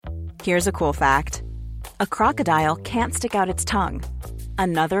Here's a cool fact. A crocodile can't stick out its tongue.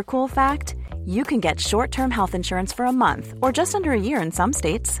 Another cool fact, you can get short-term health insurance for a month or just under a year in some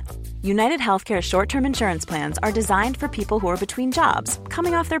states. United Healthcare short-term insurance plans are designed for people who are between jobs,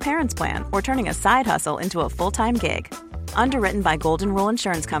 coming off their parents' plan, or turning a side hustle into a full-time gig. Underwritten by Golden Rule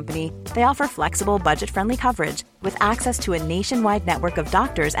Insurance Company, they offer flexible, budget-friendly coverage with access to a nationwide network of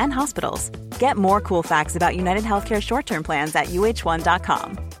doctors and hospitals. Get more cool facts about United Healthcare short-term plans at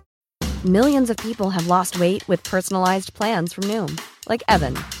uh1.com. Millions of people have lost weight with personalized plans from Noom. Like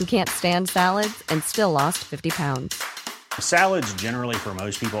Evan, who can't stand salads and still lost 50 pounds. Salads generally for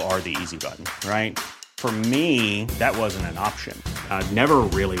most people are the easy button, right? For me, that wasn't an option. I never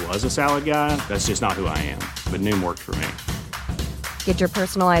really was a salad guy. That's just not who I am. But Noom worked for me. Get your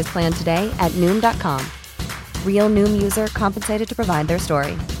personalized plan today at Noom.com. Real Noom user compensated to provide their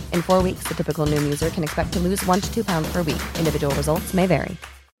story. In 4 weeks, the typical Noom user can expect to lose 1 to 2 pounds per week. Individual results may vary.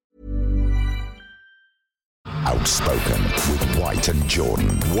 Outspoken with White and Jordan.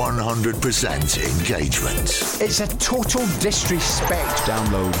 100% engagement. It's a total disrespect.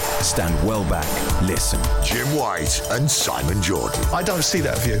 Download, stand well back, listen. Jim White and Simon Jordan. I don't see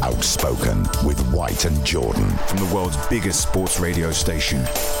that view. Outspoken with White and Jordan. From the world's biggest sports radio station,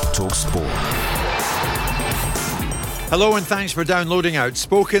 Talk Sport. Hello and thanks for downloading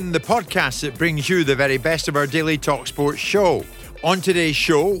Outspoken, the podcast that brings you the very best of our daily Talk Sport show. On today's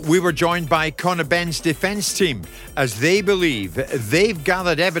show, we were joined by Conor Benn's defence team as they believe they've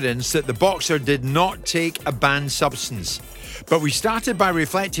gathered evidence that the boxer did not take a banned substance. But we started by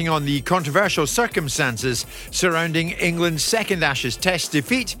reflecting on the controversial circumstances surrounding England's second Ashes Test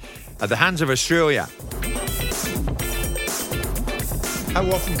defeat at the hands of Australia. How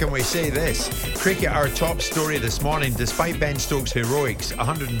often can we say this? Cricket, our top story this morning, despite Ben Stokes' heroics,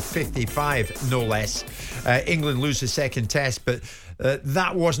 155 no less. England lose the second test, but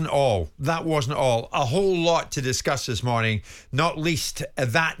that wasn't all. That wasn't all. A whole lot to discuss this morning, not least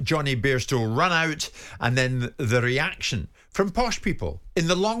that Johnny Bairstow run out and then the reaction from posh people in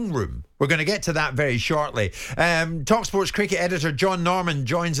the long room. We're going to get to that very shortly. TalkSports cricket editor John Norman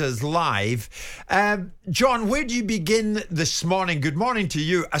joins us live. John, where do you begin this morning? Good morning to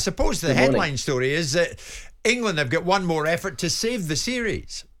you. I suppose the headline story is that England have got one more effort to save the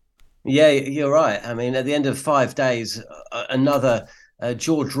series. Yeah, you're right. I mean, at the end of 5 days, another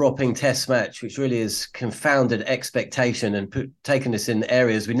jaw-dropping test match, which really has confounded expectation and taken us in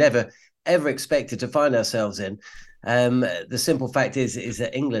areas we never, ever expected to find ourselves in. The simple fact is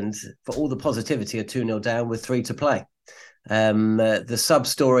that England, for all the positivity, are 2-0 down with 3 to play. The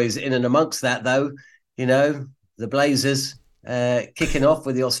sub-stories in and amongst that, though, you know, the Blazers kicking off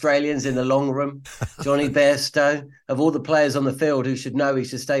with the Australians in the long room. Johnny Bairstow, of all the players on the field who should know he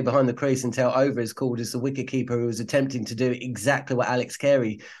should stay behind the crease until over is called as the wicketkeeper who was attempting to do exactly what Alex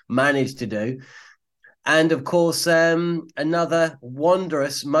Carey managed to do. And, of course, another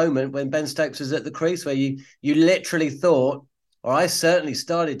wondrous moment when Ben Stokes was at the crease where you literally thought, or I certainly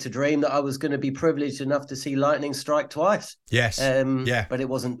started to dream that I was going to be privileged enough to see lightning strike twice. Yes. Yeah. But it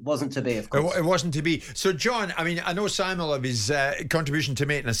wasn't to be, of course. It wasn't to be. So, John, I mean, I know Simon will have his contribution to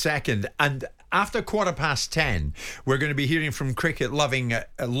make in a second. And after 10:15, we're going to be hearing from cricket-loving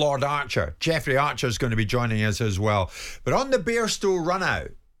Lord Archer. Jeffrey Archer is going to be joining us as well. But on the Bairstow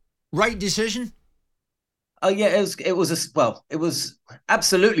run-out, right decision? Oh yeah, it was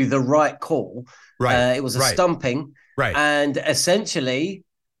absolutely the right call. Right. It was a stumping. Right. And essentially,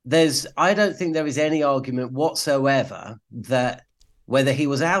 I don't think there is any argument whatsoever that whether he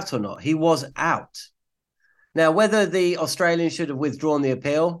was out or not, he was out. Now, whether the Australians should have withdrawn the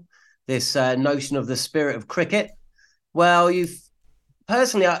appeal, this notion of the spirit of cricket, well,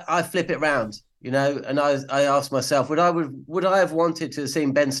 personally, I flip it round. You know, and I asked myself, would I have wanted to have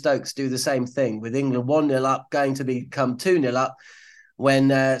seen Ben Stokes do the same thing with England 1-0 up, going to become 2-0 up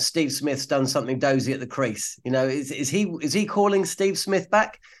when Steve Smith's done something dozy at the crease? You know, is he calling Steve Smith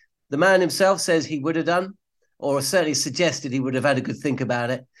back? The man himself says he would have done, or certainly suggested he would have had a good think about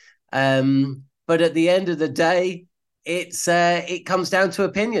it. But at the end of the day, it comes down to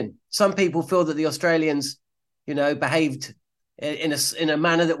opinion. Some people feel that the Australians, you know, behaved in a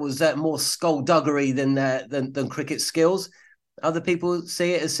manner that was more skullduggery than cricket skills. Other people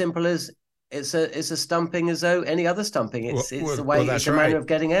see it as simple as it's a stumping as though any other stumping. It's a manner of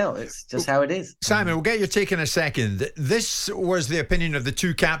getting out. It's just how it is. Simon, we'll get your take in a second. This was the opinion of the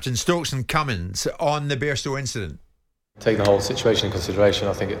two captains, Stokes and Cummins, on the Bairstow incident. Take the whole situation in consideration.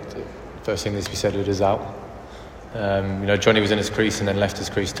 I think first thing needs to be said, it is out. You know, Johnny was in his crease and then left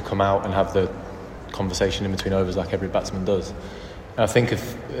his crease to come out and have the conversation in between overs like every batsman does. And I think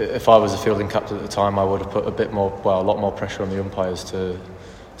if I was a fielding captain at the time, I would have put a lot more pressure on the umpires to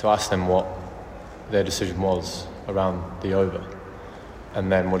to ask them what their decision was around the over,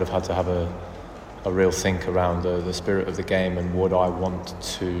 and then would have had to have a real think around the spirit of the game, and would I want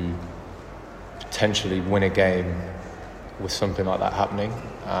to potentially win a game with something like that happening,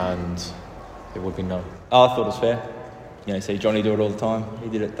 and it would be no. I thought it was fair. You see Johnny do it all the time. He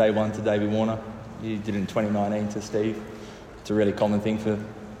did it day one to Davey Warner. He did it in 2019 to Steve. It's a really common thing for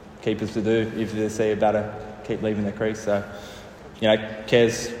keepers to do if they see a batter keep leaving their crease. So,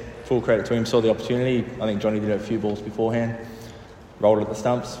 Kez, full credit to him, saw the opportunity. I think Johnny did it a few balls beforehand, rolled it at the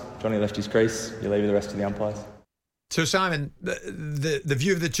stumps. Johnny left his crease. You leave the rest to the umpires. So, Simon, the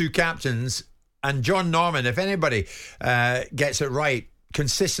view of the two captains and John Norman, if anybody gets it right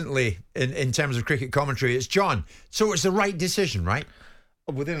consistently in terms of cricket commentary, it's John. So it's the right decision, right?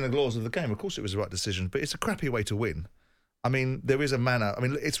 Within the laws of the game, of course it was the right decision, but it's a crappy way to win. I mean, there is a manner. I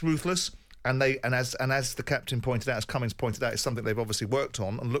mean, it's ruthless, and as the captain pointed out, as Cummins pointed out, it's something they've obviously worked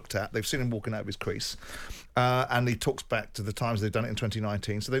on and looked at. They've seen him walking out of his crease, and he talks back to the times they've done it in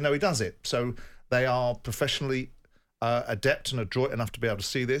 2019, so they know he does it. So they are professionally adept and adroit enough to be able to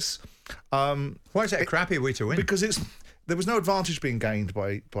see this. Why is it a crappy way to win? Because there was no advantage being gained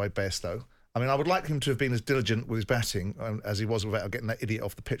by Bairstow. I mean, I would like him to have been as diligent with his batting as he was without getting that idiot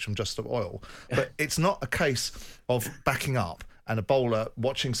off the pitch from Just Stop Oil. But it's not a case of backing up and a bowler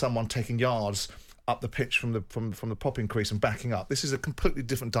watching someone taking yards up the pitch from the popping crease and backing up. This is a completely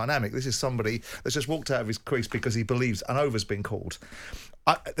different dynamic. This is somebody that's just walked out of his crease because he believes an over's been called.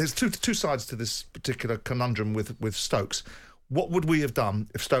 There's two sides to this particular conundrum with Stokes. What would we have done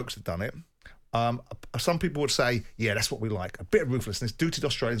if Stokes had done it? Some people would say, yeah, that's what we like. A bit of ruthlessness. Do to the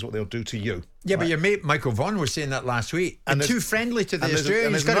Australians what they'll do to you. Yeah, right? But your mate Michael Vaughan was saying that last week. And too friendly to the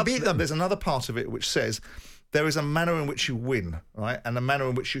Australians. He's got to beat them. There's another part of it which says there is a manner in which you win, right, and a manner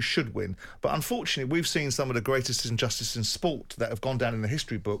in which you should win. But unfortunately, we've seen some of the greatest injustices in sport that have gone down in the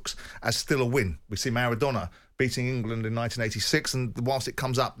history books as still a win. We see Maradona beating England in 1986, and whilst it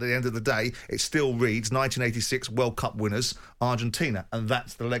comes up at the end of the day, it still reads 1986 World Cup winners, Argentina, and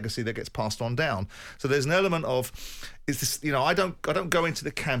that's the legacy that gets passed on down. So there's an element of, is this, I don't go into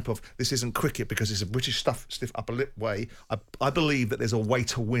the camp of this isn't cricket because it's a British stiff upper lip way. I believe that there's a way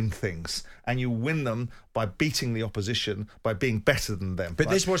to win things, and you win them by beating the opposition, by being better than them. But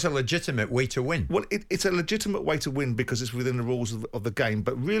this was a legitimate way to win. Well, it's a legitimate way to win because it's within the rules of the game.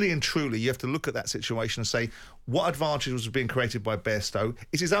 But really and truly, you have to look at that situation and say, what advantage was being created by Bairstow?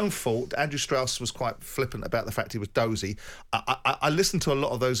 It's his own fault. Andrew Strauss was quite flippant about the fact he was dozy. I listened to a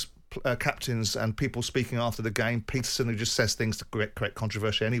lot of those captains and people speaking after the game. Peterson, who just says things to create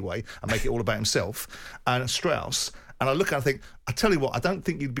controversy anyway and make it all about himself, and Strauss. And I look and I think, I tell you what, I don't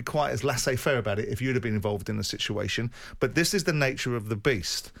think you'd be quite as laissez-faire about it if you'd have been involved in the situation. But this is the nature of the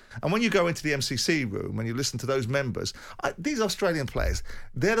beast. And when you go into the MCC room, when you listen to those members, these Australian players,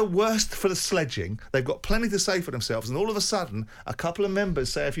 they're the worst for the sledging. They've got plenty to say for themselves. And all of a sudden, a couple of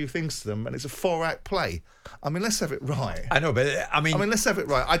members say a few things to them and it's a 4-act play. I mean, let's have it right. I know, but I mean, let's have it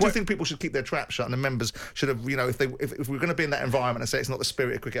right. I do think people should keep their trap shut, and the members should have, if we're going to be in that environment and say it's not the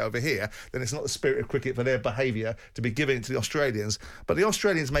spirit of cricket over here, then it's not the spirit of cricket for their behaviour to be giving it to the Australians. But the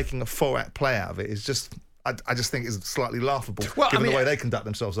Australians making a 4-act play out of it is just, I just think it's slightly laughable, given the way they conduct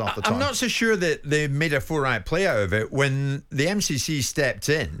themselves half the time. I'm not so sure that they made a 4-act play out of it when the MCC stepped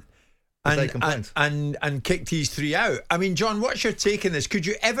in and kicked these 3 out. I mean, John, what's your take on this? Could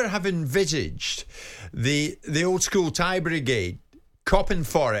you ever have envisaged the old school tie brigade copping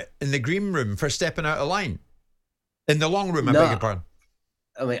for it in the green room for stepping out of line? In the long room, I beg your pardon.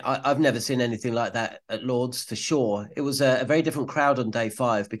 I mean, I've never seen anything like that at Lord's, for sure. It was a very different crowd on day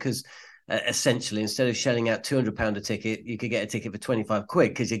 5 because essentially, instead of shelling out £200 a ticket, you could get a ticket for 25 quid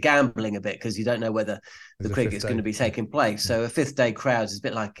because you're gambling a bit because you don't know whether the cricket's going to be taking place. So a 5th day crowd is a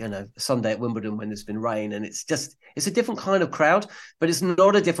bit like, Sunday at Wimbledon when there's been rain, and it's a different kind of crowd, but it's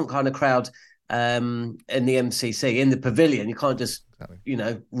not a different kind of crowd in the MCC. In the pavilion, you can't just,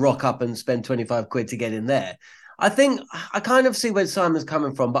 rock up and spend 25 quid to get in there. I think I kind of see where Simon's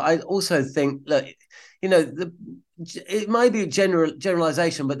coming from, but I also think, look, it might be a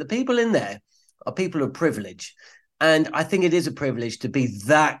generalization, but the people in there are people of privilege. And I think it is a privilege to be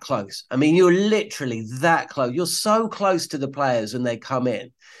that close. I mean, you're literally that close. You're so close to the players when they come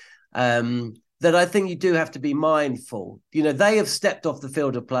in that I think you do have to be mindful. They have stepped off the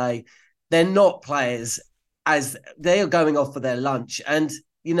field of play. They're not players as they are going off for their lunch. And,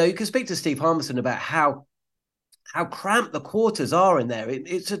 you can speak to Steve Harmison about how cramped the quarters are in there.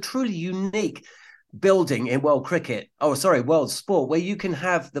 It's a truly unique building in world sport, where you can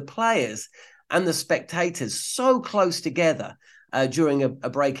have the players and the spectators so close together during a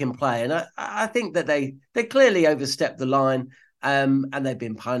break in play. And I think that they clearly overstepped the line. and they've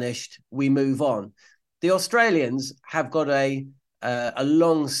been punished. We move on. The Australians have got a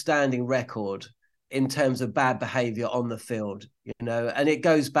long-standing record in terms of bad behaviour on the field, and it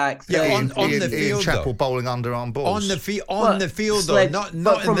goes back. On the field, Chappell bowling underarm balls. On the field, though,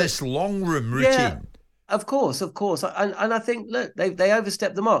 not in this long room routine. Yeah, of course, and I think look, they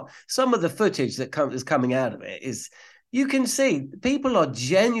overstepped the mark. Some of the footage that is coming out of it is, you can see people are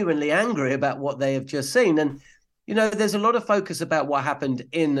genuinely angry about what they have just seen, and there's a lot of focus about what happened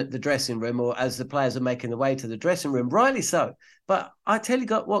in the dressing room, or as the players are making their way to the dressing room, rightly so. But I tell you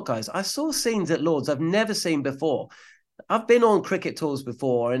what, guys, I saw scenes at Lords I've never seen before. I've been on cricket tours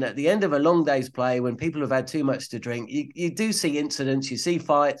before, and at the end of a long day's play, when people have had too much to drink, you do see incidents, you see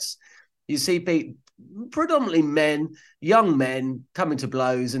fights, you see people, predominantly young men, coming to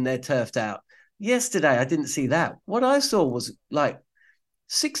blows, and they're turfed out. Yesterday, I didn't see that. What I saw was like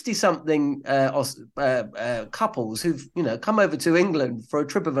 60-something couples who've come over to England for a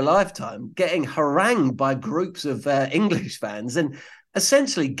trip of a lifetime, getting harangued by groups of English fans and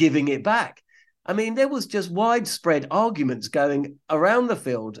essentially giving it back. I mean, there was just widespread arguments going around the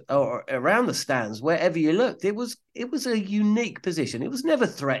field or around the stands, wherever you looked. It was a unique position. It was never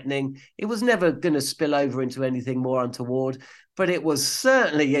threatening. It was never going to spill over into anything more untoward, but it was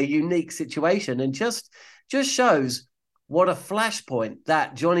certainly a unique situation, and just shows what a flashpoint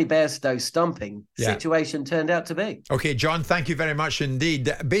that Jonny Bairstow stumping situation turned out to be. Okay, John, thank you very much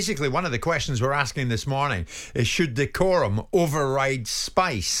indeed. Basically, one of the questions we're asking this morning is, should decorum override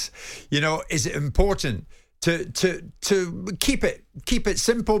spice? Is it important to keep it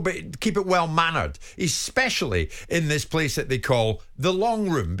simple, but keep it well mannered, especially in this place that they call the long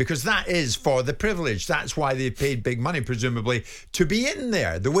room, because that is for the privileged. That's why they paid big money, presumably, to be in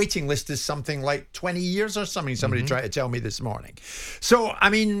there. The waiting list is something like 20 years or something. Somebody tried to tell me this morning. So,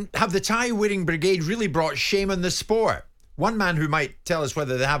 I mean, have the tie-winning brigade really brought shame on the sport? One man who might tell us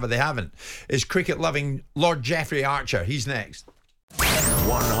whether they have or they haven't is cricket-loving Lord Jeffrey Archer. He's next.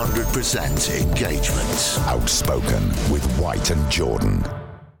 100% engagement. Outspoken with White and Jordan.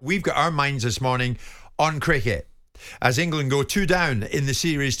 We've got our minds this morning on cricket as England go 2 down in the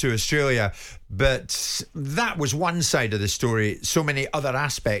series to Australia. But that was one side of the story. So many other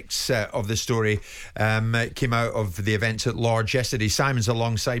aspects of the story came out of the events at Lord's yesterday. Simon's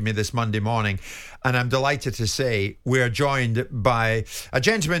alongside me this Monday morning, and I'm delighted to say we're joined by a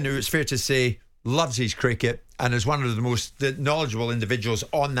gentleman who, it's fair to say, loves his cricket and is one of the most knowledgeable individuals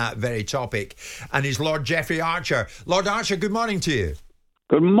on that very topic, and he's Lord Jeffrey Archer. Lord Archer, good morning to you.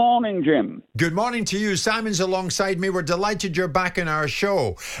 Good morning, Jim. Good morning to you. Simon's alongside me. We're delighted you're back in our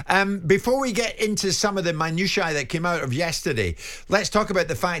show. Before we get into some of the minutiae that came out of yesterday, let's talk about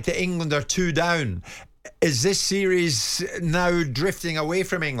the fact that England are 2 down. Is this series now drifting away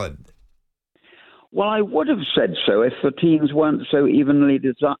from England? Well, I would have said so if the teams weren't so evenly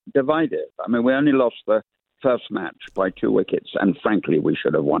divided. I mean, we only lost the first match by 2 wickets, and frankly, we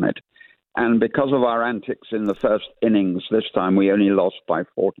should have won it. And because of our antics in the first innings this time, we only lost by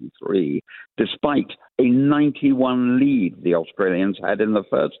 43, despite a 91 lead the Australians had in the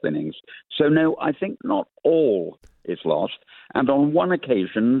first innings. So, no, I think not all is lost. And on one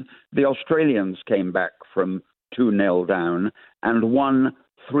occasion, the Australians came back from 2-0 down and won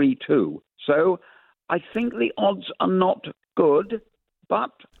 3-2. So I think the odds are not good,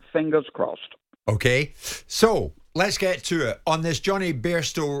 but fingers crossed. Okay, so let's get to it. On this Jonny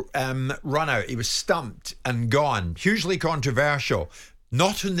Bairstow run out, he was stumped and gone. Hugely controversial.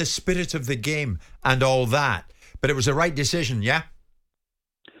 Not in the spirit of the game and all that. But it was the right decision, yeah?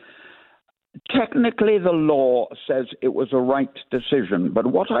 Technically, the law says it was a right decision. But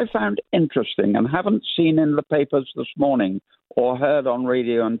what I found interesting and haven't seen in the papers this morning or heard on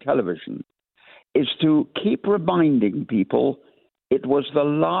radio and television is to keep reminding people it was the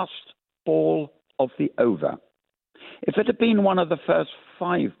last ball of the over. If it had been one of the first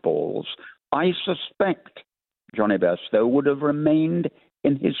 5 balls, I suspect Jonny Bairstow would have remained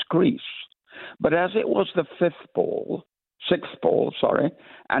in his crease. But as it was the 6th ball,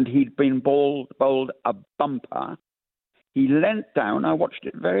 and he'd been bowled a bumper, he leant down. I watched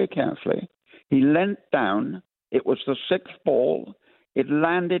it very carefully. He leant down. It was the 6th ball. It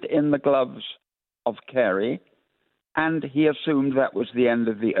landed in the gloves of Carey, and he assumed that was the end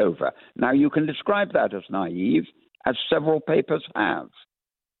of the over. Now, you can describe that as naive, as several papers have.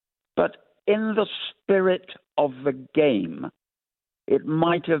 But in the spirit of the game, it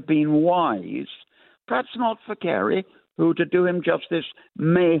might have been wise, perhaps not for Carey, who, to do him justice,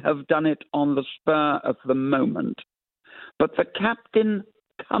 may have done it on the spur of the moment. But the captain,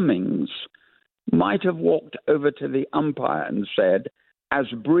 Cummings, might have walked over to the umpire and said, as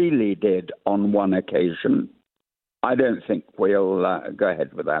Brealey did on one occasion, I don't think we'll go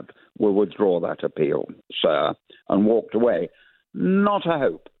ahead with that. We'll withdraw that appeal, sir, and walked away. Not a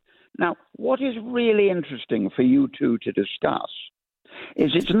hope. Now, what is really interesting for you two to discuss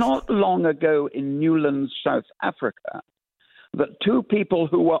is it's not long ago in Newlands, South Africa, that two people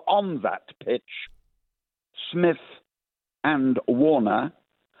who were on that pitch, Smith and Warner,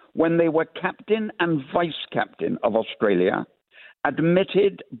 when they were captain and vice-captain of Australia,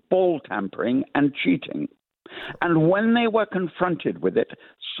 admitted ball tampering and cheating. And when they were confronted with it,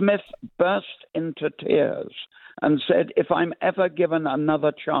 Smith burst into tears and said, if I'm ever given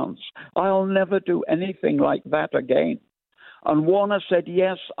another chance, I'll never do anything like that again. And Warner said,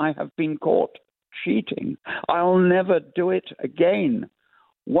 yes, I have been caught cheating. I'll never do it again.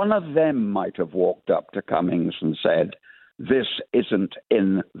 One of them might have walked up to Cummings and said, this isn't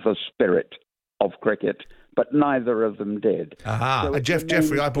in the spirit of cricket, but neither of them did. So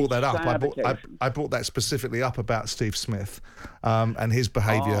Jeffrey, I brought that up. I brought that specifically up about Steve Smith and his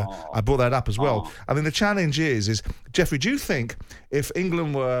behaviour. I brought that up as well. I mean, the challenge is, Jeffrey, do you think if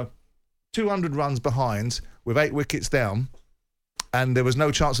England were 200 runs behind with 8 wickets down and there was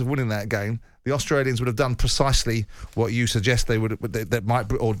no chance of winning that game, the Australians would have done precisely what you suggest they would, that Mike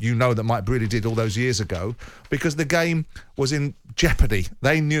Brearley did all those years ago, because the game was in jeopardy.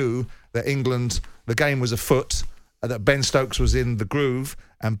 They knew that the game was afoot, that Ben Stokes was in the groove,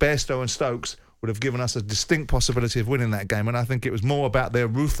 and Bairstow and Stokes would have given us a distinct possibility of winning that game. And I think it was more about their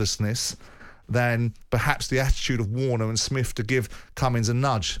ruthlessness than perhaps the attitude of Warner and Smith to give Cummins a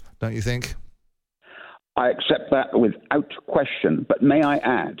nudge, don't you think? I accept that without question, but may I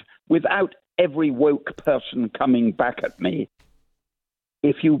add, without every woke person coming back at me,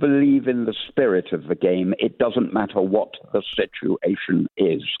 if you believe in the spirit of the game, it doesn't matter what the situation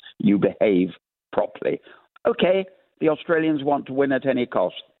is. You behave properly. Okay, the Australians want to win at any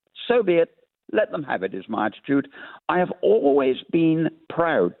cost. So be it. Let them have it, is my attitude. I have always been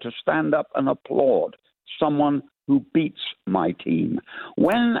proud to stand up and applaud someone who beats my team.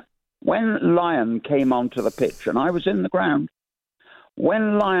 When Lyon came onto the pitch, and I was in the ground,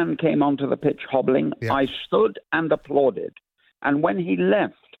 when Lyon came onto the pitch hobbling, I stood and applauded. And when he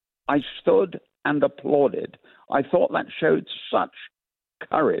left, I stood and applauded. I thought that showed such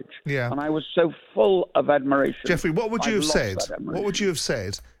courage. Yeah. And I was so full of admiration. Jeffrey, what would you have said? What would you have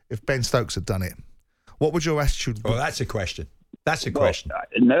said if Ben Stokes had done it? What would your attitude be? Oh, that's a question. That's a question.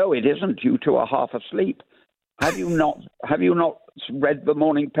 No, it isn't. You two are half asleep. Have you not read the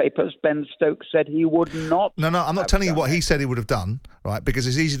morning papers? Ben Stokes said he would not. No, I'm not telling you what he said he would have done, right? Because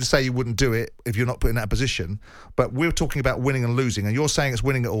it's easy to say you wouldn't do it if you're not put in that position. But we're talking about winning and losing, and you're saying it's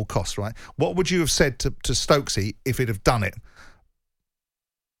winning at all costs, right? What would you have said to Stokesy if he'd have done it?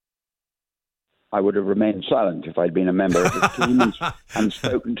 I would have remained silent if I'd been a member of his team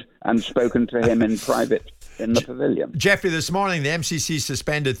and spoken to him in private in the pavilion. Jeffrey, this morning the MCC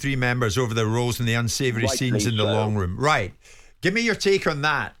suspended 3 members over their roles in the unsavoury scenes in the long room. Right. Give me your take on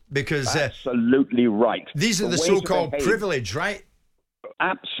that, because absolutely right. These are the so-called privilege, right?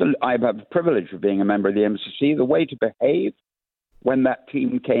 Absolutely. I have the privilege of being a member of the MCC. The way to behave when that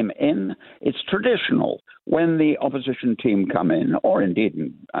team came in, it's traditional. When the opposition team come in, or indeed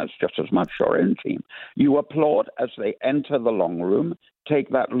as just as much your own team, you applaud as they enter the long room, take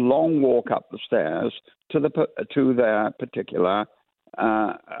that long walk up the stairs to their particular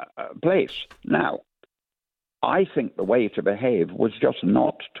place. Now, I think the way to behave was just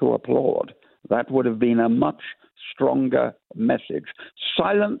not to applaud. That would have been a much stronger message.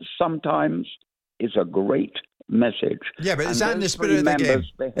 Silence sometimes is a great message. Yeah, but is that in the spirit of the game?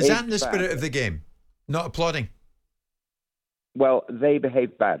 Is that in the spirit of the game? Not applauding? Well, they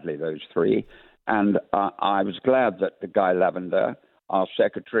behaved badly, those 3. And I was glad that Guy Lavender, our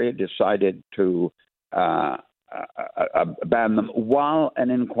secretary, decided to ban them while an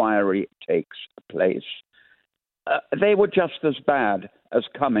inquiry takes place. They were just as bad as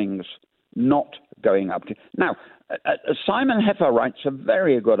Cummings not going up to. Now, Simon Heffer writes a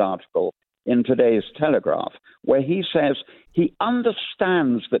very good article in today's Telegraph, where he says he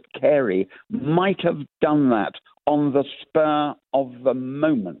understands that Carey might have done that on the spur of the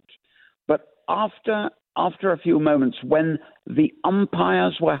moment. But after a few moments, when the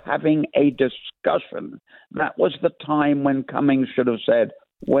umpires were having a discussion, that was the time when Cummings should have said,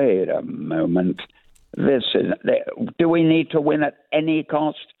 wait a moment, do we need to win at any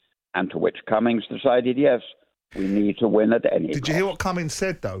cost? And to which Cummings decided, yes, we need to win at any cost. Did you hear what Cummings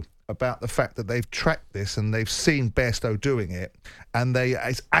said, though, about the fact that they've tracked this and they've seen Bairstow doing it, and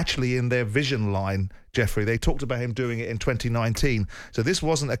it's actually in their vision line, Jeffrey. They talked about him doing it in 2019. So this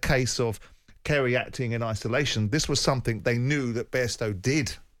wasn't a case of Carey acting in isolation. This was something they knew that Bairstow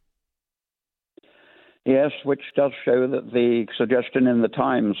did. Yes, which does show that the suggestion in the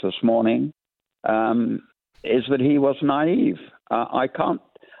Times this morning is that he was naive.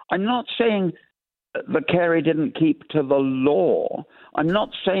 I'm not saying that Carey didn't keep to the law. I'm not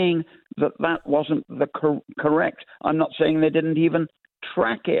saying that wasn't the correct. I'm not saying they didn't even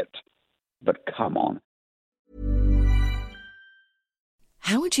track it. But come on.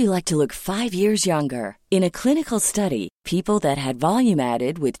 How would you like to look 5 years younger? In a clinical study, people that had volume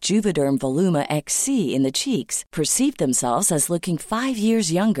added with Juvederm Voluma XC in the cheeks perceived themselves as looking 5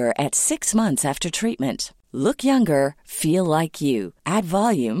 years younger at 6 months after treatment. Look younger, feel like you. Add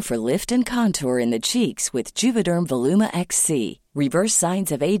volume for lift and contour in the cheeks with Juvederm Voluma XC. Reverse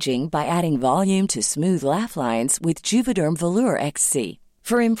signs of aging by adding volume to smooth laugh lines with Juvederm Volure XC.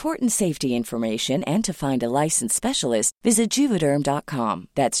 For important safety information and to find a licensed specialist, visit Juvederm.com.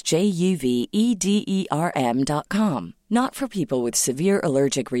 That's JUVEDERM.com. Not for people with severe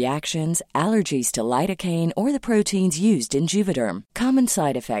allergic reactions, allergies to lidocaine, or the proteins used in Juvederm. Common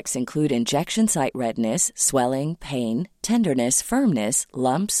side effects include injection site redness, swelling, pain, tenderness, firmness,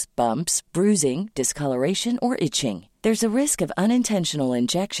 lumps, bumps, bruising, discoloration, or itching. There's a risk of unintentional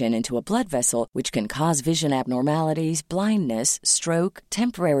injection into a blood vessel, which can cause vision abnormalities, blindness, stroke,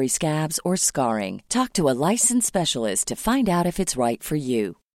 temporary scabs, or scarring. Talk to a licensed specialist to find out if it's right for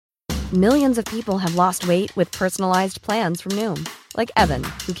you. Millions of people have lost weight with personalized plans from Noom. Like Evan,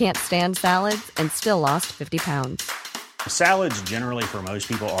 who can't stand salads and still lost 50 pounds. Salads generally for most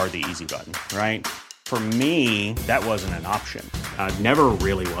people are the easy button, right? For me, that wasn't an option. I never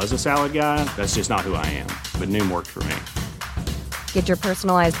really was a salad guy. That's just not who I am. But Noom worked for me. Get your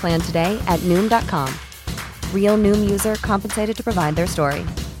personalized plan today at Noom.com. Real Noom user compensated to provide their story.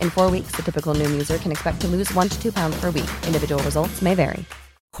 In 4 weeks, the typical Noom user can expect to lose 1 to 2 pounds per week. Individual results may vary.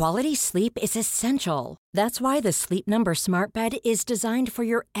 Quality sleep is essential. That's why the Sleep Number Smart Bed is designed for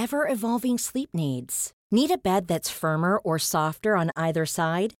your ever-evolving sleep needs. Need a bed that's firmer or softer on either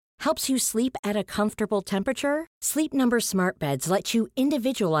side? Helps you sleep at a comfortable temperature? Sleep Number Smart Beds let you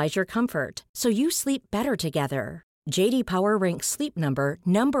individualize your comfort, so you sleep better together. J.D. Power ranks Sleep Number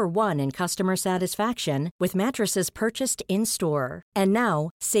number 1 in customer satisfaction with mattresses purchased in-store. And now,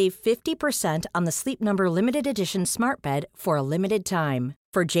 save 50% on the Sleep Number Limited Edition Smart Bed for a limited time.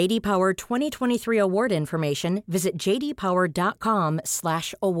 For J.D. Power 2023 award information, visit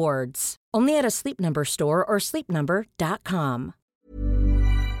jdpower.com/awards. Only at a Sleep Number store or sleepnumber.com.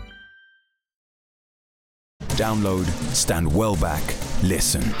 Download, stand well back,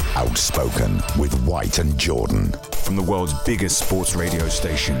 listen. Outspoken with White and Jordan. From the world's biggest sports radio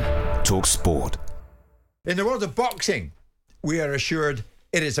station, Talk Sport. In the world of boxing, we are assured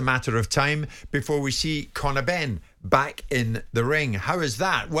it is a matter of time before we see Conor Benn back in the ring. How is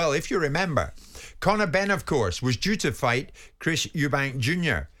that? Well, if you remember, Conor Benn, of course, was due to fight Chris Eubank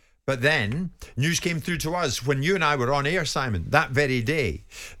Jr., but then news came through to us when you and I were on air, Simon, that very day,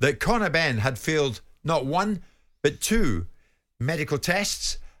 that Conor Benn had failed not 1, but 2 medical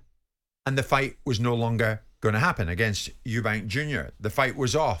tests, and the fight was no longer going to happen against Eubank Jr. The fight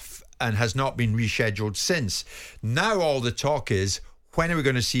was off and has not been rescheduled since. Now all the talk is, when are we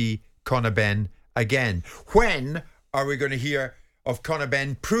going to see Conor Benn again? When are we going to hear of Conor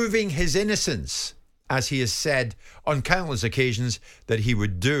Benn proving his innocence, as he has said on countless occasions that he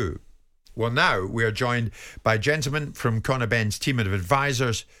would do? Well, now we are joined by gentlemen from Conor Benn's team of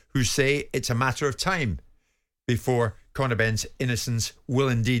advisors who say it's a matter of time before Conor Benn's innocence will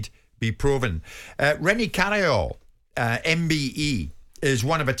indeed be proven. Rennie Carayol, MBE, is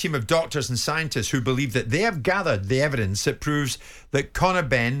one of a team of doctors and scientists who believe that they have gathered the evidence that proves that Conor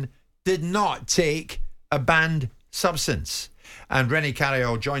Benn did not take a banned substance. And Rennie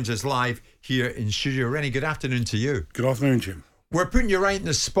Carayol joins us live here in studio. Rennie, good afternoon to you. Good afternoon, Jim. We're putting you right in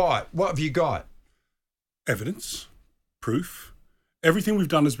the spot. What have you got? Evidence, proof. Everything we've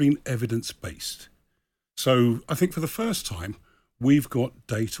done has been evidence-based. So I think for the first time, we've got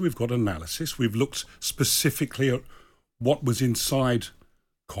data, we've got analysis, we've looked specifically at what was inside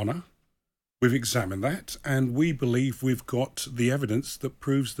Conor. We've examined that, and we believe we've got the evidence that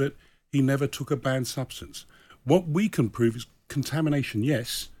proves that he never took a banned substance. What we can prove is contamination,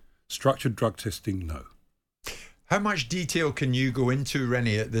 yes. Structured drug testing, no. How much detail can you go into,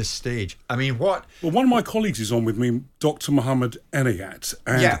 Rennie, at this stage? I mean, what? Well, one of my colleagues is on with me, Dr. Mohammed Enayat.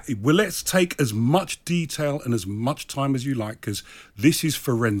 And well, let's take as much detail and as much time as you like, because this is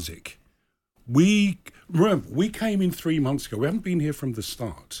forensic. We came in 3 months ago. We haven't been here from the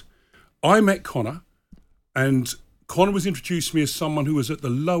start. I met Conor, and Conor was introduced to me as someone who was at the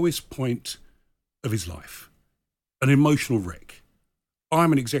lowest point of his life, an emotional wreck.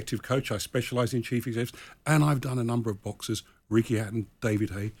 I'm an executive coach. I specialise in chief executives, and I've done a number of boxers, Ricky Hatton, David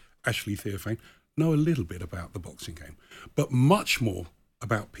Hay, Ashley Theophane. know a little bit about the boxing game, but much more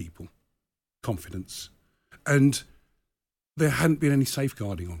about people, confidence. And there hadn't been any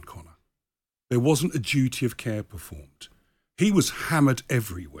safeguarding on Conor. There wasn't a duty of care performed. He was hammered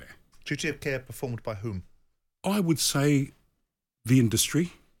everywhere. Duty of care performed by whom? I would say the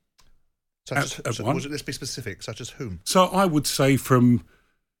industry. Let's be specific, such as whom? So I would say from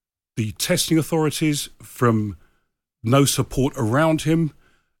the testing authorities, from no support around him,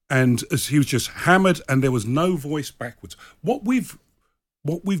 and as he was just hammered and there was no voice backwards. What we've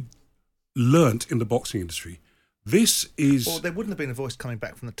learnt in the boxing industry, this is... Well, there wouldn't have been a voice coming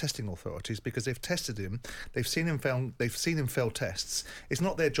back from the testing authorities because they've tested him, they've seen him fail tests. It's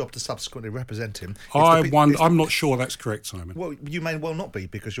not their job to subsequently represent him. I'm not sure that's correct, Simon. Well, you may well not be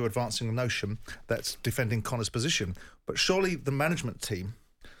because you're advancing a notion that's defending Conor's position. But surely the management team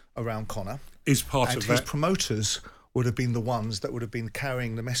around Conor is part and of his that. Promoters would have been the ones that would have been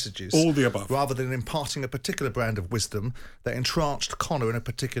carrying the messages. All the above. Rather than imparting a particular brand of wisdom that entranced Conor in a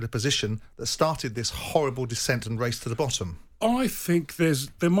particular position that started this horrible descent and race to the bottom. I think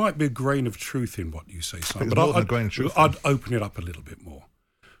there might be a grain of truth in what you say, Simon. But I'd open it up a little bit more.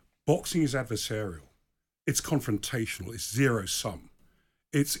 Boxing is adversarial. It's confrontational. It's zero-sum.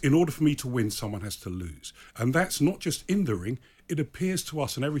 It's in order for me to win, someone has to lose. And that's not just in the ring. It appears to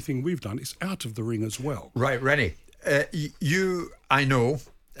us, and everything we've done, is out of the ring as well. Right, Rennie. You, I know,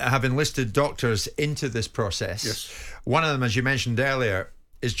 have enlisted doctors into this process. Yes. One of them, as you mentioned earlier,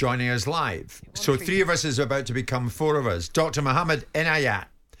 is joining us live. So 3 of us is about to become 4 of us. Dr. Mohammed Inayat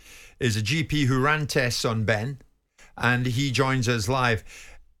is a GP who ran tests on Ben, and he joins us live.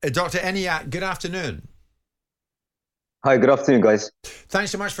 Dr. Inayat, good afternoon. Hi, good afternoon, guys.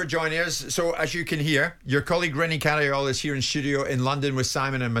 Thanks so much for joining us. So, as you can hear, your colleague Rennie Carayol is here in studio in London with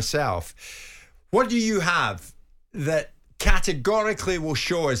Simon and myself. What do you have that categorically will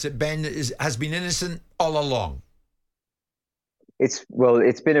show us that Ben has been innocent all along? It's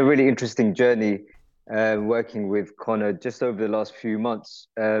been a really interesting journey working with Conor just over the last few months.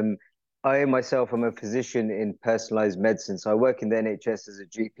 I myself am a physician in personalized medicine, so I work in the NHS as a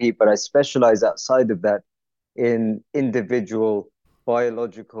GP, but I specialize outside of that in individual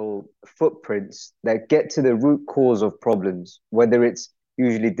biological footprints that get to the root cause of problems, whether it's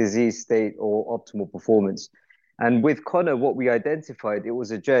usually disease state or optimal performance. And with Conor, what we identified, it was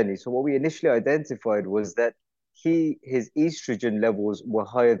a journey. So what we initially identified was that his estrogen levels were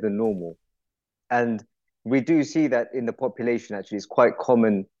higher than normal. And we do see that in the population, actually. It's quite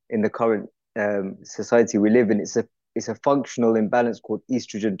common in the current society we live in. It's a functional imbalance called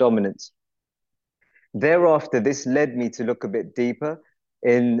estrogen dominance. Thereafter, this led me to look a bit deeper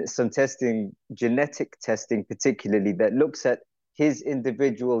in some testing, genetic testing particularly, that looks at his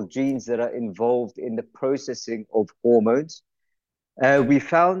individual genes that are involved in the processing of hormones. We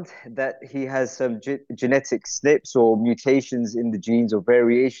found that he has some genetic SNPs or mutations in the genes or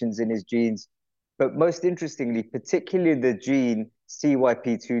variations in his genes. But most interestingly, particularly the gene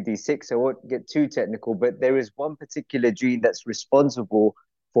CYP2D6, I won't get too technical, but there is one particular gene that's responsible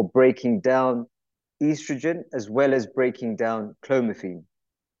for breaking down estrogen as well as breaking down clomiphene.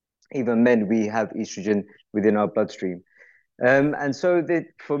 Even men, we have estrogen within our bloodstream. And so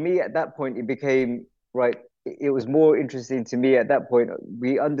for me at that point, it became, right, it was more interesting to me at that point.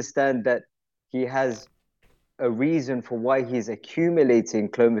 We understand that he has a reason for why he's accumulating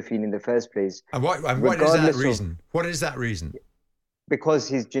clomiphene in the first place. And what is that reason? What is that reason? Because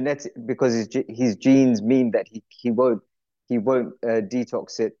his genes mean that he won't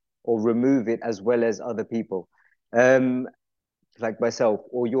detox it or remove it as well as other people. Like myself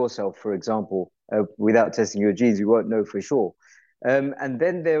or yourself, for example, without testing your genes, you won't know for sure. And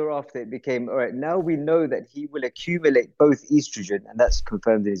then thereafter, it became, all right, now we know that he will accumulate both estrogen, and that's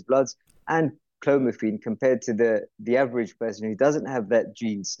confirmed in his bloods, and clomiphene compared to the average person who doesn't have that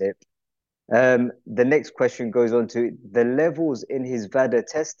gene SNP. The next question goes on to the levels in his VADA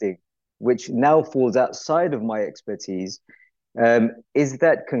testing, which now falls outside of my expertise. Is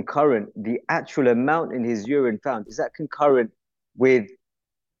that concurrent? The actual amount in his urine found, is that concurrent with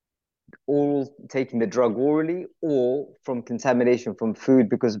taking the drug orally or from contamination from food?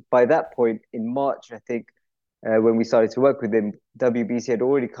 Because by that point in March, I think, when we started to work with him, WBC had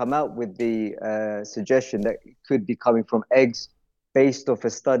already come out with the suggestion that it could be coming from eggs based off a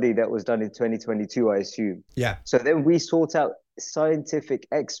study that was done in 2022, I assume. Yeah. So then we sought out scientific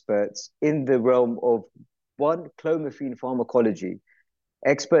experts in the realm of clomiphene pharmacology,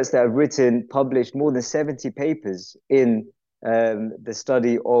 experts that have published more than 70 papers in the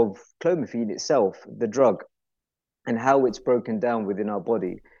study of clomiphene itself, the drug, and how it's broken down within our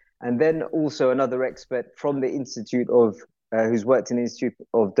body. And then also another expert from the Institute of, who's worked in the Institute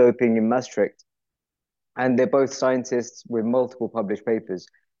of Doping in Maastricht, And they're both scientists with multiple published papers.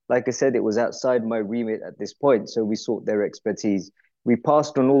 Like I said, it was outside my remit at this point, so we sought their expertise. We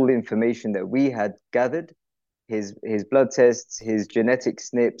passed on all the information that we had gathered, his blood tests, his genetic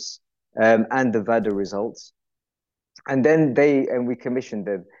SNPs, and the VADA results. And then we commissioned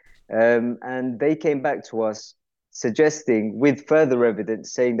them. And they came back to us suggesting, with further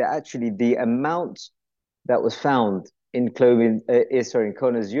evidence, saying that actually the amount that was found in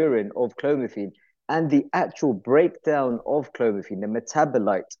Connor's urine of clomiphene and the actual breakdown of clomiphene, the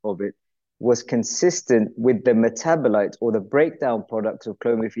metabolite of it, was consistent with the metabolite or the breakdown products of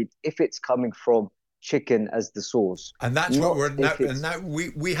clomiphene if it's coming from chicken as the source. And that's what we're now. And now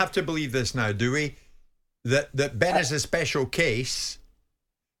we have to believe this now, do we? That Ben is a special case,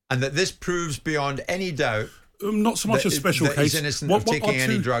 and that this proves beyond any doubt. Not so much a special case. He's innocent of taking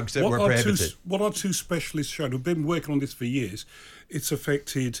any drugs that were prohibited. What our two specialists showed, who've been working on this for years, it's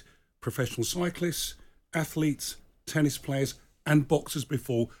affected professional cyclists, athletes, tennis players, and boxers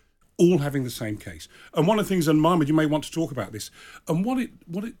before, all having the same case. And one of the things, and Mohammed, you may want to talk about this, and what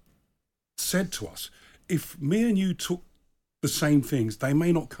it said to us, if me and you took the same things, they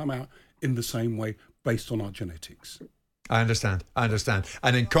may not come out in the same way based on our genetics. I understand.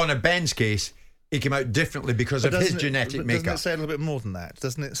 And in Conor Ben's case, he came out differently because of his genetic makeup. Doesn't it say a little bit more than that?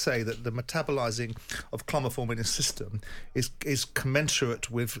 Doesn't it say that the metabolizing of clomiphene in his system is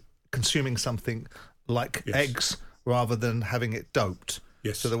commensurate with consuming something like eggs rather than having it doped?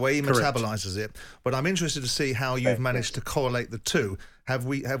 Yes. So the way he metabolizes it. But I'm interested to see how you've managed to correlate the two.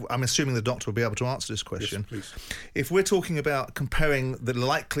 I'm assuming the doctor will be able to answer this question. Yes, please. If we're talking about comparing the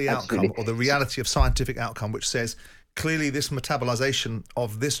likely outcome or the reality of scientific outcome, which says clearly this metabolization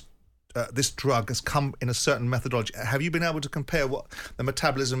of this drug has come in a certain methodology, have you been able to compare what the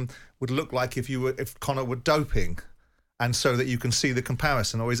metabolism would look like if Conor were doping, and so that you can see the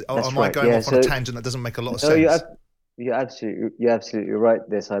comparison, or am I going off on a tangent that doesn't make a lot of sense? You're absolutely right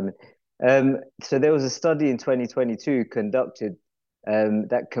there, Simon. So there was a study in 2022 conducted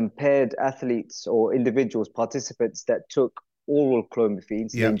that compared athletes or individuals, participants that took oral clomiphene,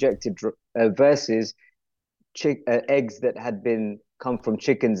 so injected versus eggs that had come from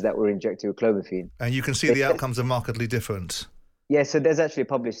chickens that were injected with clomiphene. And you can see the outcomes are markedly different. Yeah, so there's actually a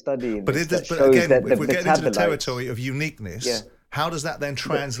published study in this that but shows again, that if we're getting into the territory of uniqueness, how does that then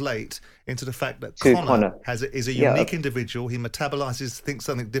translate into the fact that Conor is a unique individual? He metabolizes, thinks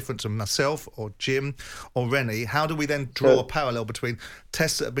something different to myself or Jim or Rennie. How do we then draw a parallel between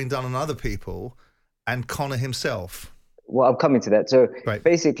tests that have been done on other people and Conor himself? Well, I'm coming to that. So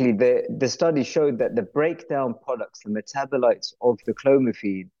basically, the study showed that the breakdown products, the metabolites of the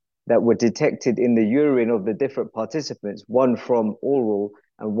clomiphene that were detected in the urine of the different participants, one from oral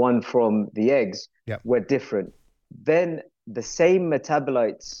and one from the eggs, were different. Then the same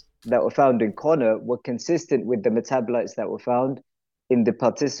metabolites that were found in Conor were consistent with the metabolites that were found in the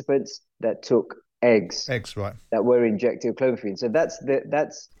participants that took eggs. That were injected with clomiphene. So that's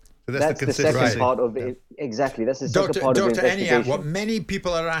the second part of it. Exactly. That's the second part of the investigation. Dr. Enyart, what many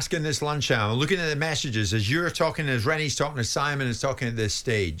people are asking this lunch hour, looking at the messages as you're talking, as Rennie's talking, as Simon is talking at this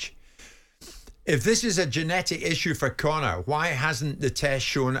stage. If this is a genetic issue for Conor, why hasn't the test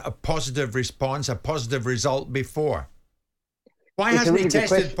shown a positive response, a positive result before? Why hasn't he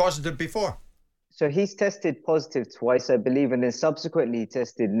tested positive before? So he's tested positive twice, I believe, and then subsequently he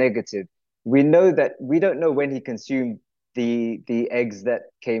tested negative. We don't know when he consumed the eggs that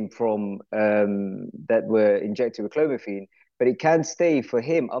came from that were injected with clomiphene, but it can stay for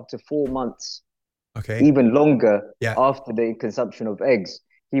him up to 4 months, even longer after the consumption of eggs.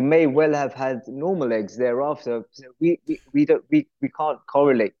 He may well have had normal eggs thereafter. So we can't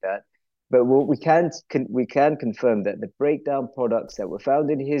correlate that, but what we can confirm that the breakdown products that were found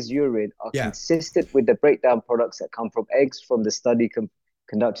in his urine are consistent with the breakdown products that come from eggs from the study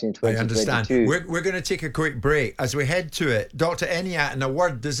conducted in 2022. I understand. We're going to take a quick break. As we head to it, Dr. Enyart, in a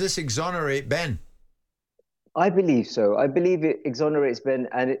word, does this exonerate Ben? I believe so. I believe it exonerates Ben,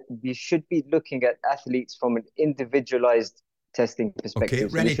 and we should be looking at athletes from an individualized testing perspective. Okay,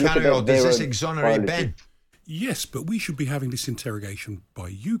 Rennie Carriol, does this exonerate Ben? Yes, but we should be having this interrogation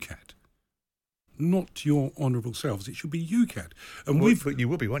by UKAD, not your honourable selves. It should be UKAD. And but you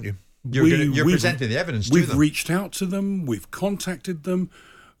will be, won't you? You're presenting the evidence to them. We've reached out to them. We've contacted them.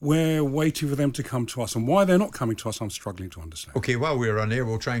 We're waiting for them to come to us. And why they're not coming to us, I'm struggling to understand. Okay, while we're on air,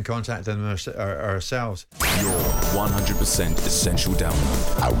 we'll try and contact them ourselves. Your 100% essential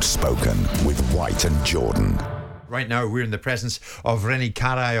download. Outspoken with White and Jordan. Right now, we're in the presence of Rennie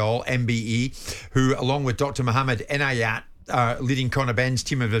Carriol, MBE, who, along with Dr. Mohammed Enyart, leading Conor Benn's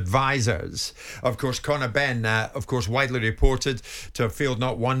team of advisors. Of course, Conor Benn, widely reported to have failed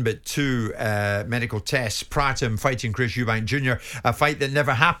not one but two medical tests prior to him fighting Chris Eubank Jr., a fight that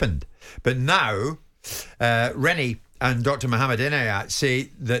never happened. But now, Rennie and Dr. Mohamed Inayat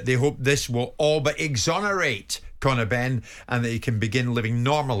say that they hope this will all but exonerate Conor Benn and that he can begin living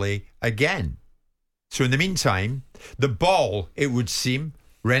normally again. So in the meantime, the ball, it would seem,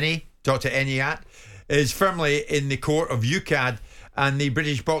 Rennie, Dr. Inayat, is firmly in the court of UKAD and the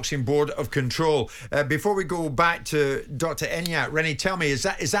British Boxing Board of Control. Before we go back to Dr. Inayat, Rennie, tell me, is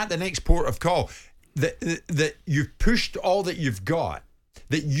that the next port of call? That you've pushed all that you've got,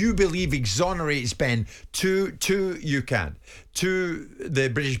 that you believe exonerates Benn to UKAD, to the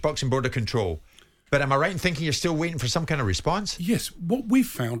British Boxing Board of Control. But am I right in thinking you're still waiting for some kind of response? Yes. What we've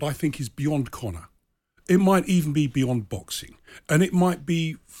found, I think, is beyond Conor. It might even be beyond boxing, and it might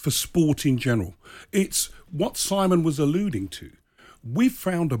be for sport in general. It's what Simon was alluding to. We've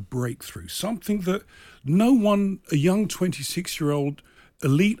found a breakthrough, something that no one, a young 26-year-old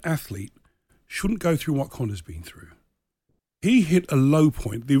elite athlete, shouldn't go through what Conor's been through. He hit a low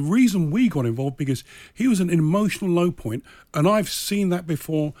point. The reason we got involved, because he was an emotional low point, and I've seen that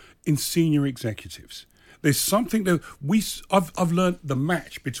before in senior executives. There's something that I've learned the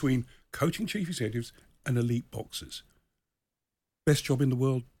match between coaching chief executives and elite boxers. Best job in the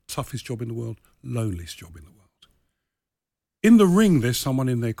world, toughest job in the world, loneliest job in the world. In the ring, there's someone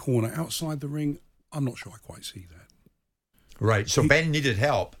in their corner. Outside the ring, I'm not sure I quite see that. Right, so Benn needed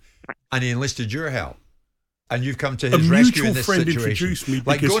help, and he enlisted your help. And you've come to his rescue in this situation. A mutual friend introduced me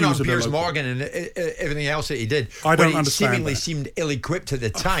like because going he on was Piers Morgan and everything else that he did. I don't when understand he seemingly that. seemed ill-equipped at the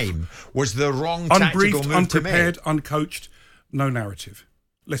time was the wrong tactical move to make. Unprepared, uncoached, no narrative.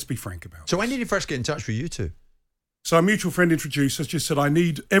 Let's be frank about it. So when did he first get in touch with you two? So a mutual friend introduced us, just said, I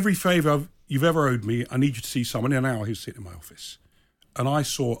need every favour you've ever owed me, I need you to see someone. In an hour, he was sitting in my office. And I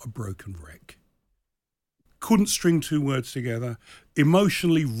saw a broken wreck. Couldn't string two words together,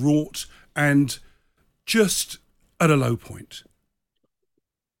 emotionally wrought and just at a low point.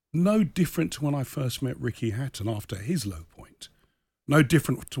 No different to when I first met Ricky Hatton after his low point. No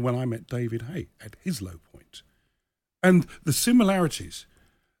different to when I met David Haye at his low point. And the similarities,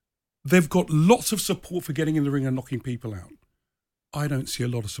 they've got lots of support for getting in the ring and knocking people out. I don't see a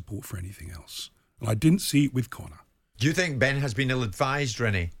lot of support for anything else. And I didn't see it with Conor. Do you think Benn has been ill-advised,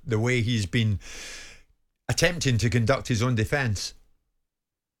 Rennie, the way he's been attempting to conduct his own defence?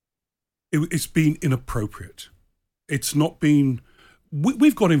 It's been inappropriate. It's not been...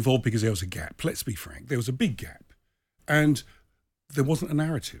 We've got involved because there was a gap. Let's be frank. There was a big gap. And there wasn't a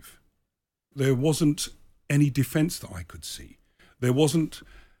narrative. There wasn't any defence that I could see. There wasn't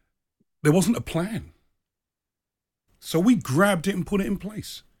a plan. So we grabbed it and put it in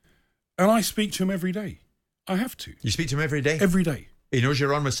place. And I speak to him every day. I have to. You speak to him every day? Every day. He knows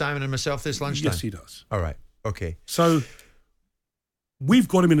you're on with Simon and myself this lunchtime? Yes, he does. All right. Okay. So we've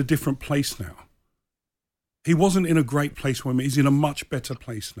got him in a different place now. He wasn't in a great place when he's in a much better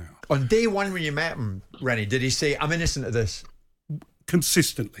place now. On day one when you met him, Rennie, did he say, I'm innocent of this?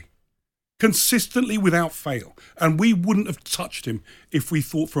 Consistently without fail. And we wouldn't have touched him if we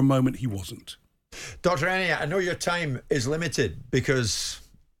thought for a moment he wasn't. Dr. Inayat, I know your time is limited because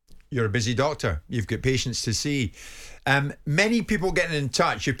you're a busy doctor. You've got patients to see. Many people getting in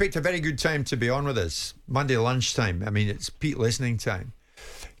touch. You picked a very good time to be on with us. Monday lunchtime. I mean, it's peak listening time.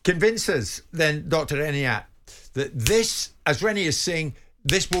 Convince us then, Dr. Inayat, that this, as Rennie is saying,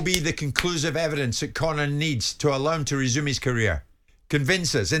 this will be the conclusive evidence that Conor needs to allow him to resume his career.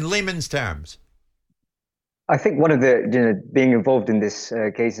 Convince us in layman's terms. I think one of the, being involved in this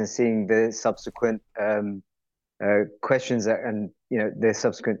case and seeing the subsequent questions and the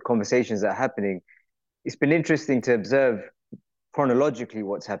subsequent conversations that are happening, it's been interesting to observe chronologically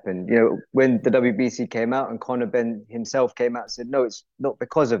what's happened. When the WBC came out and Conor Benn himself came out and said, no, it's not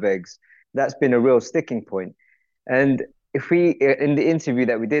because of eggs. That's been a real sticking point. And if we, in the interview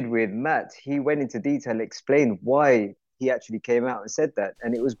that we did with Matt, he went into detail, explained why he actually came out and said that.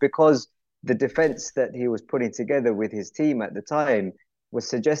 And it was because the defense that he was putting together with his team at the time was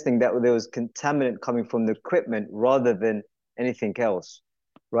suggesting that there was contaminant coming from the equipment rather than anything else,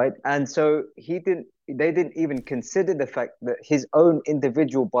 right? And so they didn't even consider the fact that his own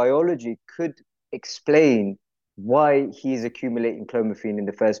individual biology could explain why he's accumulating clomiphene in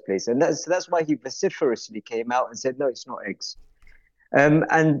the first place. And that's why he vociferously came out and said, no, it's not eggs.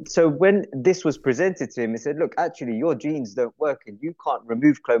 And so when this was presented to him, he said, look, actually, your genes don't work and you can't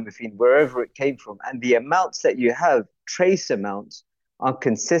remove clomiphene wherever it came from. And the amounts that you have, trace amounts, are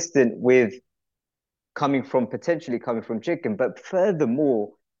consistent with potentially coming from chicken. But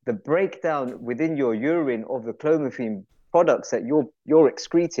furthermore, the breakdown within your urine of the clomiphene products that you're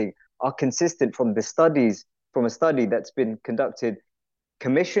excreting are consistent from a study that's been conducted,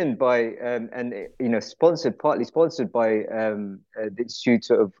 commissioned by and partly sponsored by the Institute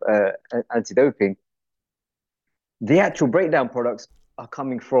of Anti-Doping. The actual breakdown products are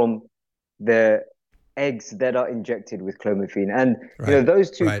coming from the eggs that are injected with clomiphene, and those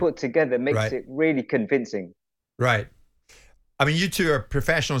two put together makes it really convincing. Right. I mean, you two are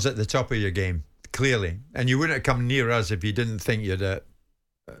professionals at the top of your game, clearly, and you wouldn't have come near us if you didn't think you had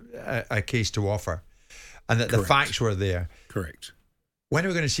a case to offer, and that the facts were there. Correct. When are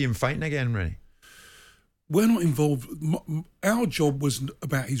we going to see him fighting again, Rennie? We're not involved. Our job was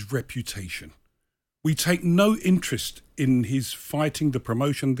about his reputation. We take no interest in his fighting, the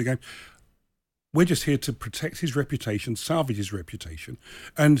promotion, the game. We're just here to protect his reputation, salvage his reputation.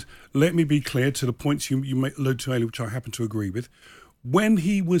 And let me be clear to the points you alluded to earlier, which I happen to agree with. When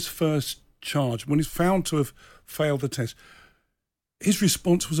he was first charged, when he's found to have failed the test, his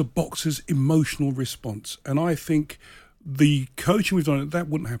response was a boxer's emotional response. And I think the coaching we've done, that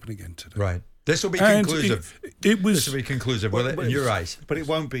wouldn't happen again today. Right. This will be conclusive. This will be conclusive, will it, in your eyes? But it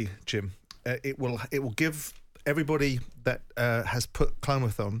won't be, Jim. It will give everybody that has put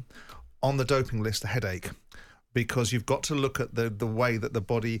clomiphene on the doping list a headache, because you've got to look at the way that the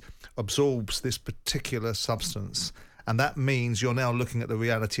body absorbs this particular substance. And that means you're now looking at the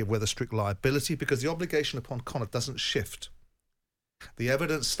reality of whether strict liability, because the obligation upon Conor doesn't shift. The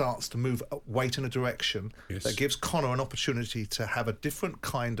evidence starts to move weight in a direction that gives Conor an opportunity to have a different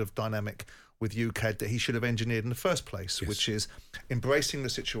kind of dynamic with UKAD that he should have engineered in the first place, which is embracing the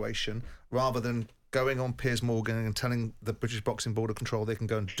situation rather than going on Piers Morgan and telling the British Boxing Board of Control they can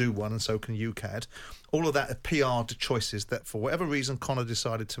go and do one, and so can UKAD. All of that are PR choices that, for whatever reason, Conor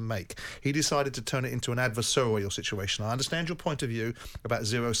decided to make. He decided to turn it into an adversarial situation. I understand your point of view about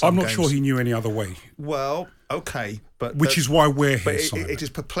zero-sum I'm not games. sure he knew any other way. Well, okay, but which is why we're here. But it is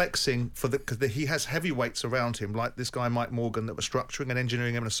perplexing because he has heavyweights around him, like this guy Mike Morgan, that were structuring and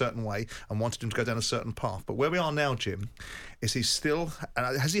engineering him in a certain way and wanted him to go down a certain path. But where we are now, Jim, is he still?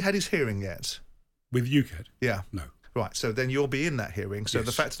 Has he had his hearing yet? With UKAD? Yeah. No. Right, so then you'll be in that hearing. So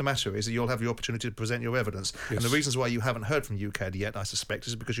the fact of the matter is that you'll have your opportunity to present your evidence. Yes. And the reasons why you haven't heard from UKAD yet, I suspect,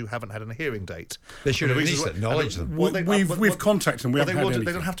 is because you haven't had a hearing date. They should at least acknowledge them. We've contacted them. We haven't had anything.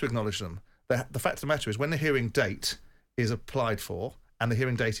 They don't have to acknowledge them. The fact of the matter is, when the hearing date is applied for and the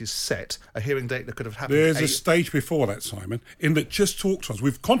hearing date is set, a hearing date that could have happened... There's a stage before that, Simon, in that just talk to us.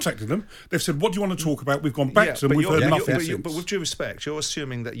 We've contacted them. They've said, what do you want to talk about? We've gone back to them. We've heard nothing since. But with due respect, you're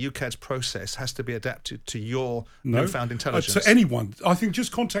assuming that UKAD's process has to be adapted to your newfound intelligence. To anyone. I think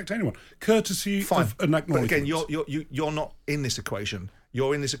just contact anyone. Courtesy of an acknowledgement. But again, you're not in this equation.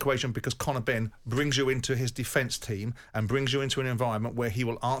 You're in this equation because Conor Benn brings you into his defence team and brings you into an environment where he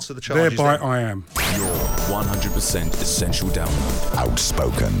will answer the charges. Thereby I am. Your 100% essential download.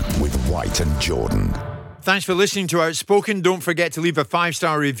 Outspoken with White and Jordan. Thanks for listening to Outspoken. Don't forget to leave a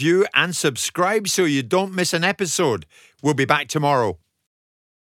 5-star review and subscribe so you don't miss an episode. We'll be back tomorrow.